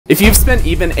If you've spent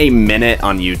even a minute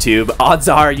on YouTube, odds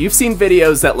are you've seen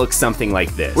videos that look something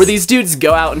like this, where these dudes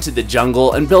go out into the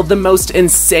jungle and build the most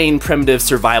insane primitive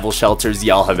survival shelters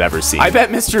y'all have ever seen. I bet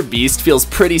Mr. Beast feels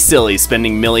pretty silly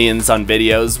spending millions on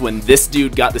videos when this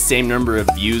dude got the same number of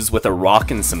views with a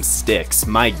rock and some sticks.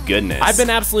 My goodness. I've been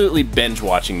absolutely binge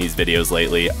watching these videos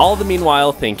lately, all the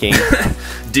meanwhile thinking,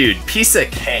 dude, piece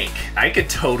of cake. I could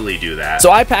totally do that.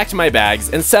 So I packed my bags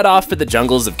and set off for the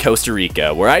jungles of Costa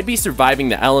Rica, where I'd be surviving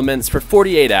the elements for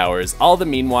 48 hours, all the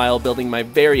meanwhile building my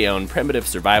very own primitive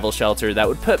survival shelter that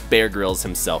would put Bear Grylls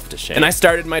himself to shame. And I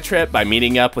started my trip by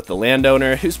meeting up with the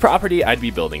landowner whose property I'd be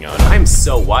building on. I'm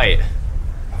so white.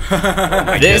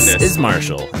 Oh this is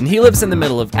Marshall, and he lives in the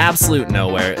middle of absolute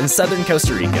nowhere in southern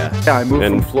Costa Rica. Yeah, I moved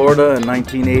from Florida in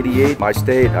 1988. My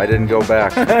state, I didn't go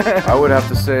back. I would have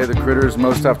to say the critters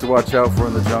most have to watch out for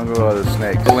in the jungle are the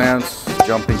snakes. Ants,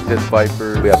 jumping pit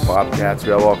vipers, we have bobcats,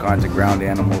 we have all kinds of ground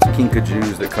animals,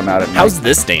 kinkajous that come out at night. How's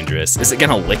this dangerous? Is it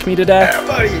gonna lick me to death? Yeah,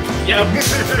 buddy!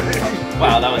 Yep.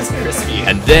 Wow, that was crispy.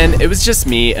 And then it was just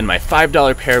me and my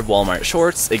 $5 pair of Walmart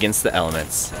shorts against the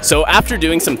elements. So after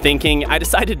doing some thinking, I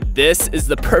decided this is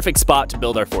the perfect spot to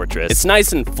build our fortress. It's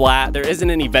nice and flat, there isn't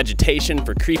any vegetation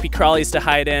for creepy crawlies to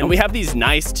hide in, and we have these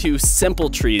nice two simple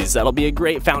trees that'll be a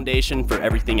great foundation for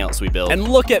everything else we build. And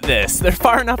look at this, they're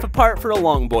far enough apart for a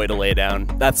long boy to lay down.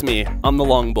 That's me, I'm the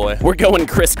long boy. We're going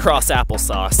crisscross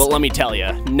applesauce, but let me tell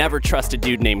you, never trust a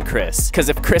dude named Chris, because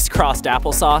if Chris crossed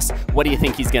applesauce, what do you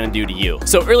think he's gonna do to you?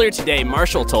 So earlier today,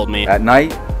 Marshall told me, at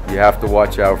night, you have to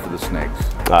watch out for the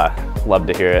snakes. Love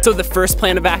to hear it. So the first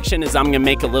plan of action is I'm gonna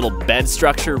make a little bed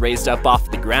structure raised up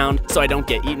off the ground so I don't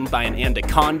get eaten by an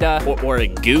anaconda or a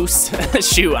goose.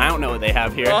 Shoot, I don't know what they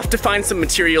have here. I'll have to find some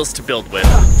materials to build with.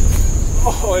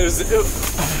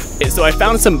 So I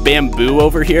found some bamboo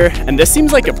over here, and this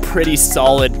seems like a pretty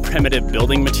solid primitive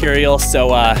building material, so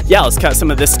yeah, let's cut some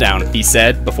of this down, he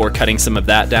said before cutting some of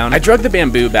that down. I drug the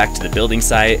bamboo back to the building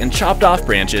site and chopped off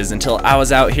branches until I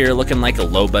was out here looking like a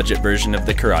low-budget version of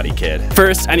the Karate Kid.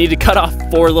 First, I need to cut off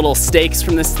 4 little stakes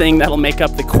from this thing that'll make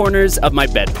up the corners of my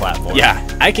bed platform. Yeah,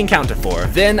 I can count to 4.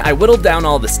 Then I whittled down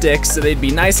all the sticks so they'd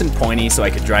be nice and pointy so I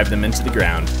could drive them into the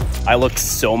ground. I look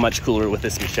so much cooler with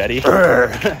this machete.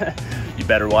 You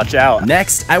better watch out.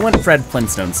 Next, I went Fred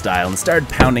Flintstone style and started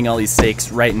pounding all these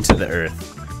stakes right into the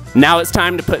earth. Now it's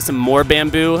time to put some more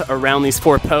bamboo around these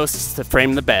 4 posts to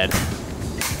frame the bed.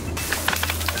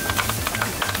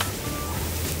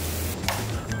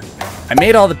 I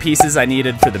made all the pieces I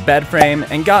needed for the bed frame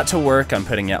and got to work on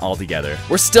putting it all together.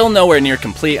 We're still nowhere near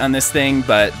complete on this thing,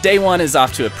 but day 1 is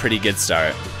off to a pretty good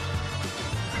start.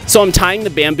 So I'm tying the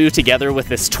bamboo together with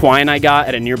this twine I got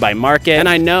at a nearby market, and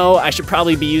I know I should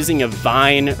probably be using a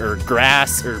vine or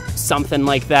grass or something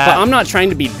like that, but I'm not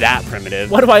trying to be that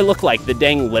primitive. What do I look like, the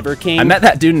dang Liver King? I met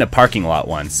that dude in a parking lot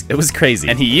once. It was crazy,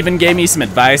 and he even gave me some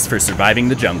advice for surviving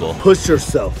the jungle. Push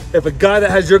yourself. If a guy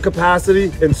that has your capacity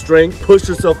and strength, push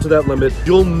yourself to that limit,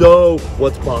 you'll know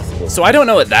what's possible. So I don't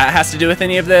know what that has to do with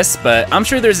any of this, but I'm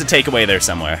sure there's a takeaway there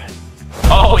somewhere.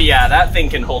 Oh yeah, that thing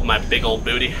can hold my big old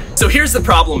booty. So here's the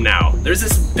problem now. There's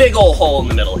this big old hole in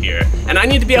the middle here, and I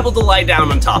need to be able to lie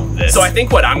down on top of this. So I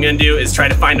think what I'm gonna do is try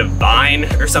to find a vine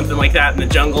or something like that in the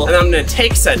jungle, and I'm gonna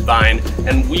take said vine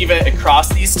and weave it across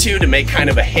these 2 to make kind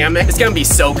of a hammock. It's gonna be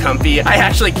so comfy. I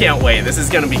actually can't wait. This is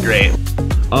gonna be great.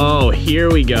 Oh,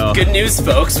 here we go. Good news,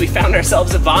 folks. We found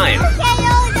ourselves a vine.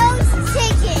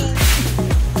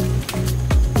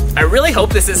 I really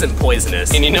hope this isn't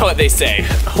poisonous. And you know what they say,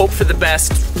 hope for the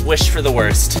best, wish for the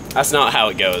worst. That's not how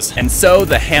it goes. And so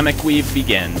the hammock weave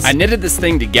begins. I knitted this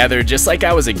thing together just like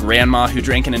I was a grandma who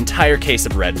drank an entire case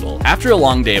of Red Bull. After a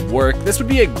long day of work, this would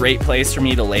be a great place for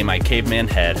me to lay my caveman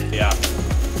head. Yeah.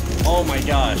 Oh my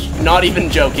gosh. Not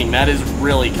even joking, that is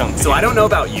really comfy. So I don't know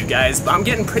about you guys, but I'm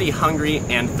getting pretty hungry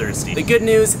and thirsty. The good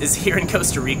news is here in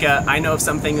Costa Rica, I know of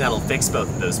something that'll fix both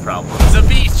of those problems. The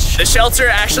beach. The shelter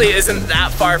actually isn't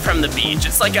that far from the beach.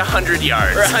 It's like 100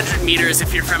 yards, or 100 meters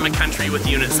if you're from a country with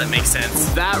units that make sense.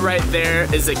 That right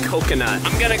there is a coconut.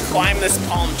 I'm gonna climb this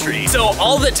palm tree. So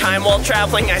all the time while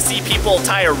traveling, I see people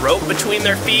tie a rope between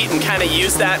their feet and kind of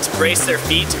use that to brace their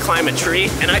feet to climb a tree.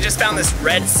 And I just found this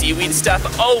red seaweed stuff.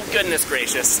 Oh, goodness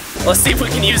gracious. Let's see if we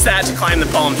can use that to climb the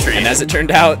palm tree. And as it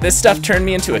turned out, this stuff turned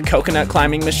me into a coconut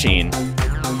climbing machine.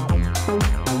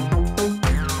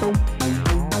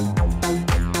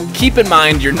 Keep in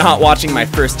mind, you're not watching my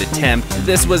first attempt.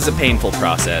 This was a painful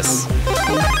process.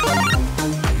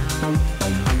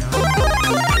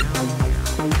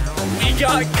 We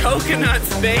got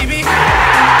coconuts, baby!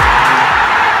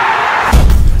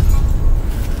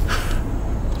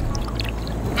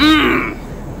 Mmm!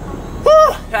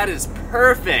 That is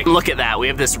perfect. Look at that, we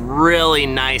have this really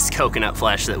nice coconut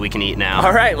flesh that we can eat now.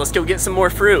 All right, let's go get some more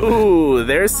fruit. Ooh,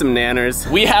 there's some nanners.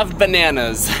 We have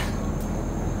bananas.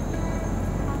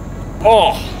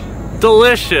 Oh,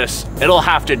 delicious. It'll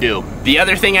have to do. The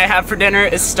other thing I have for dinner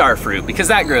is star fruit because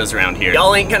that grows around here.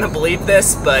 Y'all ain't gonna believe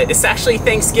this, but it's actually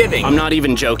Thanksgiving. I'm not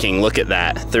even joking, look at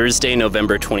that. Thursday,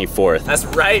 November 24th. That's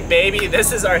right, baby,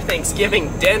 this is our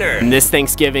Thanksgiving dinner. And this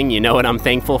Thanksgiving, you know what I'm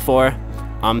thankful for?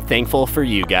 I'm thankful for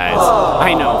you guys. Aww.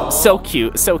 I know, so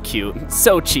cute, so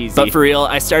cheesy. But for real,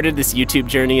 I started this YouTube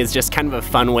journey as just kind of a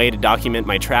fun way to document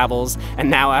my travels, and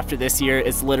now after this year,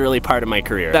 it's literally part of my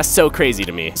career. That's so crazy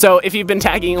to me. So if you've been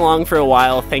tagging along for a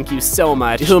while, thank you so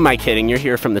much. Who am I kidding? You're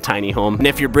here from the tiny home. And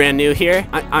if you're brand new here,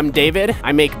 I'm David.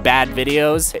 I make bad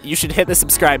videos. You should hit the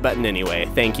subscribe button anyway.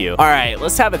 Thank you. All right,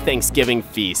 let's have a Thanksgiving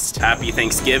feast. Happy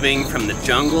Thanksgiving from the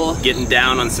jungle, getting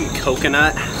down on some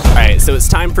coconut. All right, so it's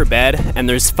time for bed,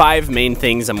 and there's 5 main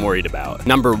things I'm worried about.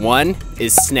 Number 1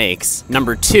 is snakes.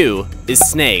 Number 2 is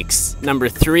snakes. Number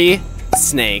 3,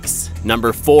 snakes.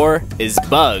 Number 4 is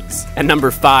bugs. And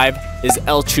number 5 is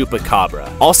El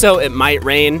Chupacabra. Also, it might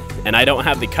rain, and I don't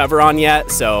have the cover on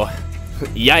yet, so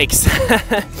yikes.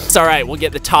 It's all right, we'll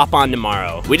get the top on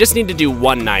tomorrow. We just need to do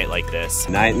one night like this.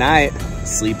 Night, night,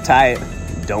 sleep tight.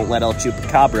 Don't let El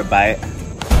Chupacabra bite.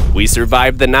 We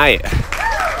survived the night.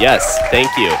 Yes, thank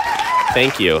you.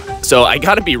 Thank you. So I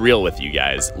gotta be real with you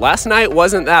guys. Last night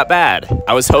wasn't that bad.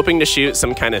 I was hoping to shoot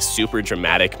some kind of super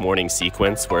dramatic morning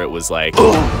sequence where it was like,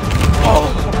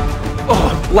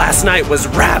 last night was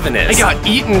ravenous. I got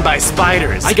eaten by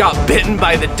spiders. I got bitten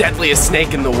by the deadliest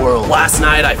snake in the world. Last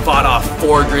night I fought off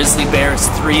 4 grizzly bears,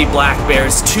 3 black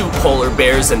bears, 2 polar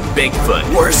bears, and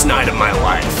Bigfoot. Worst night of my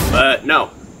life. But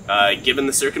no. Given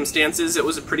the circumstances, it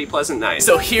was a pretty pleasant night.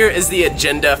 So here is the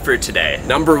agenda for today.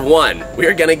 Number 1,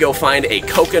 we're gonna go find a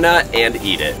coconut and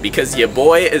eat it because your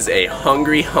boy is a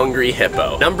hungry, hungry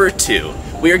hippo. Number 2,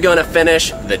 we are gonna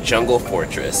finish the jungle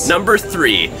fortress. Number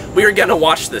 3, we are gonna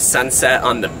watch the sunset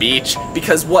on the beach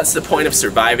because what's the point of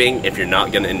surviving if you're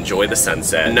not gonna enjoy the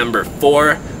sunset? And number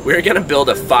 4, we're gonna build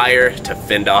a fire to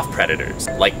fend off predators,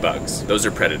 like bugs. Those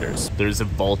are predators. There's a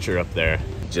vulture up there,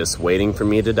 just waiting for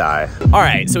me to die. All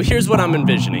right, so here's what I'm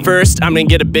envisioning. First, I'm gonna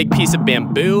get a big piece of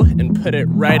bamboo and put it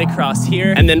right across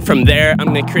here. And then from there, I'm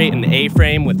gonna create an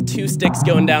A-frame with 2 sticks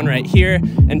going down right here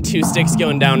and 2 sticks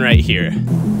going down right here.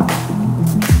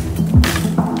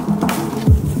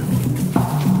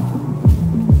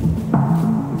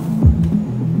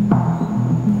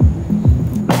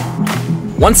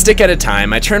 One stick at a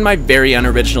time, I turn my very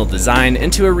unoriginal design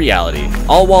into a reality,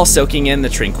 all while soaking in the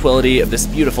tranquility of this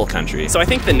beautiful country. So I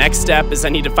think the next step is I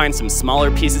need to find some smaller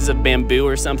pieces of bamboo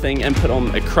or something and put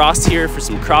them across here for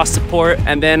some cross support,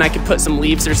 and then I could put some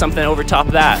leaves or something over top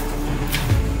of that.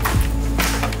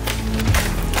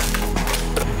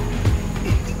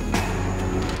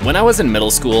 When I was in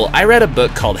middle school, I read a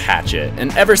book called Hatchet,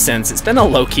 and ever since, it's been a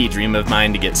low-key dream of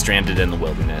mine to get stranded in the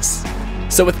wilderness.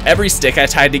 So with every stick I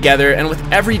tied together, and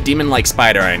with every demon-like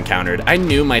spider I encountered, I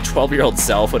knew my 12-year-old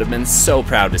self would have been so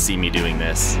proud to see me doing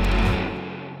this.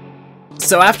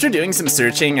 So after doing some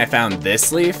searching, I found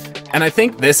this leaf, and I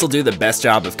think this will do the best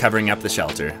job of covering up the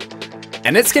shelter.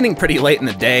 And it's getting pretty late in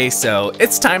the day, so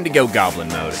it's time to go goblin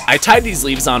mode. I tied these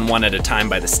leaves on one at a time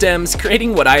by the stems,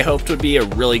 creating what I hoped would be a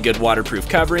really good waterproof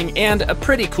covering and a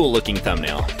pretty cool looking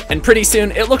thumbnail. And pretty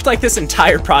soon, it looked like this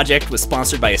entire project was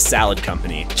sponsored by a salad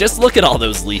company. Just look at all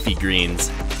those leafy greens.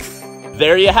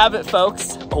 There you have it,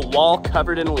 folks. A wall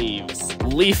covered in leaves.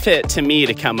 Leave it to me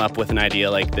to come up with an idea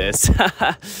like this.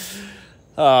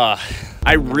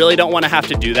 I really don't want to have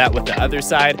to do that with the other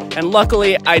side, and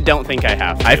luckily, I don't think I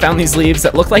have to. I found these leaves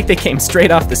that look like they came straight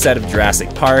off the set of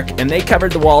Jurassic Park, and they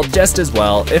covered the wall just as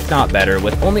well, if not better,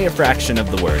 with only a fraction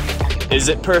of the work. Is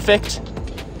it perfect?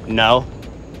 No.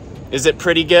 Is it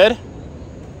pretty good?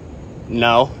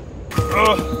 No.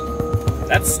 Ugh,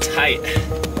 that's tight.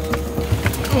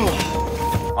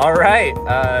 All right,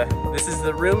 this is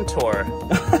the room tour.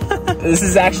 This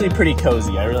is actually pretty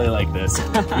cozy. I really like this.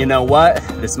 You know what?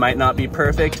 This might not be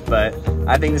perfect, but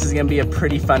I think this is gonna be a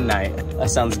pretty fun night. That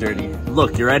sounds dirty.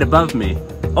 Look, you're right above me.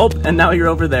 Oh, and now you're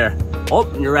over there.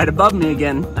 Oh, you're right above me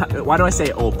again. Why do I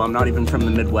say oh? I'm not even from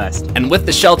the Midwest. And with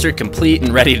the shelter complete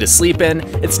and ready to sleep in,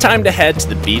 it's time to head to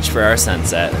the beach for our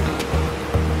sunset.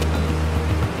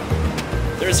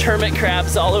 There's hermit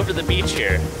crabs all over the beach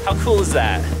here. How cool is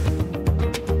that?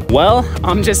 Well,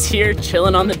 I'm just here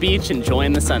chilling on the beach,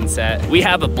 enjoying the sunset. We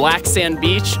have a black sand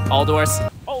beach all to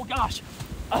ourselves. Oh gosh.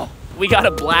 Oh, we got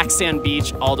a black sand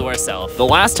beach all to ourselves. The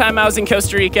last time I was in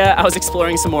Costa Rica, I was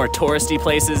exploring some more touristy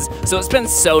places, so it's been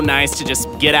so nice to just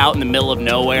get out in the middle of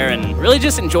nowhere and really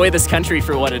just enjoy this country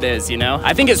for what it is, you know?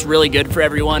 I think it's really good for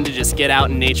everyone to just get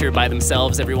out in nature by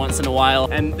themselves every once in a while,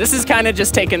 and this is kind of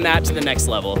just taking that to the next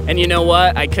level. And you know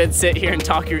what? I could sit here and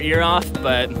talk your ear off,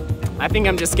 but I think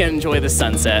I'm just gonna enjoy the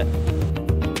sunset.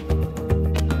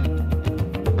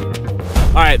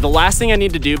 All right, the last thing I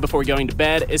need to do before going to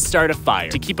bed is start a fire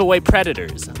to keep away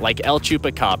predators like El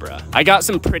Chupacabra. I got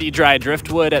some pretty dry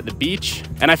driftwood at the beach,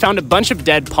 and I found a bunch of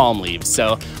dead palm leaves,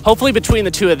 so hopefully between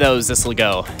the two of those, this will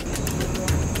go.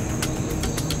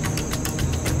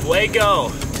 Way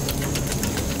go.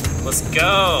 Let's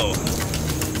go.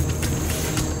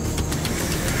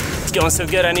 It's going so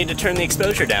good, I need to turn the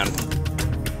exposure down.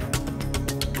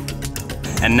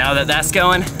 And now that that's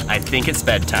going, I think it's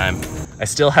bedtime. I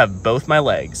still have both my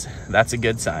legs. That's a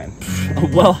good sign.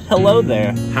 Well, hello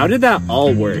there. How did that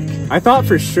all work? I thought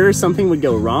for sure something would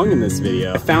go wrong in this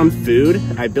video. I found food,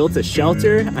 I built a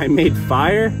shelter, I made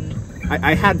fire,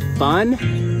 I had fun.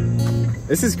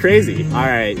 This is crazy. All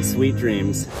right, sweet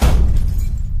dreams.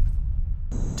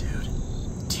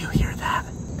 Dude, do you hear that?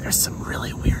 There's some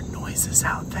really weird noises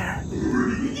out there.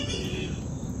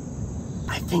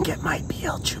 I think it might be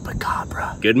El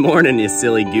Chupacabra. Good morning, you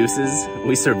silly gooses.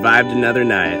 We survived another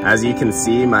night. As you can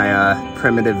see, my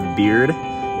primitive beard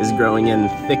is growing in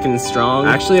thick and strong.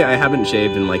 Actually, I haven't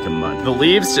shaved in like a month. The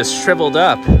leaves just shriveled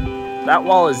up. That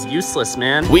wall is useless,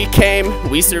 man. We came,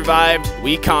 we survived,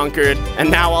 we conquered, and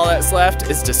now all that's left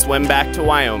is to swim back to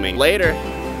Wyoming. Later.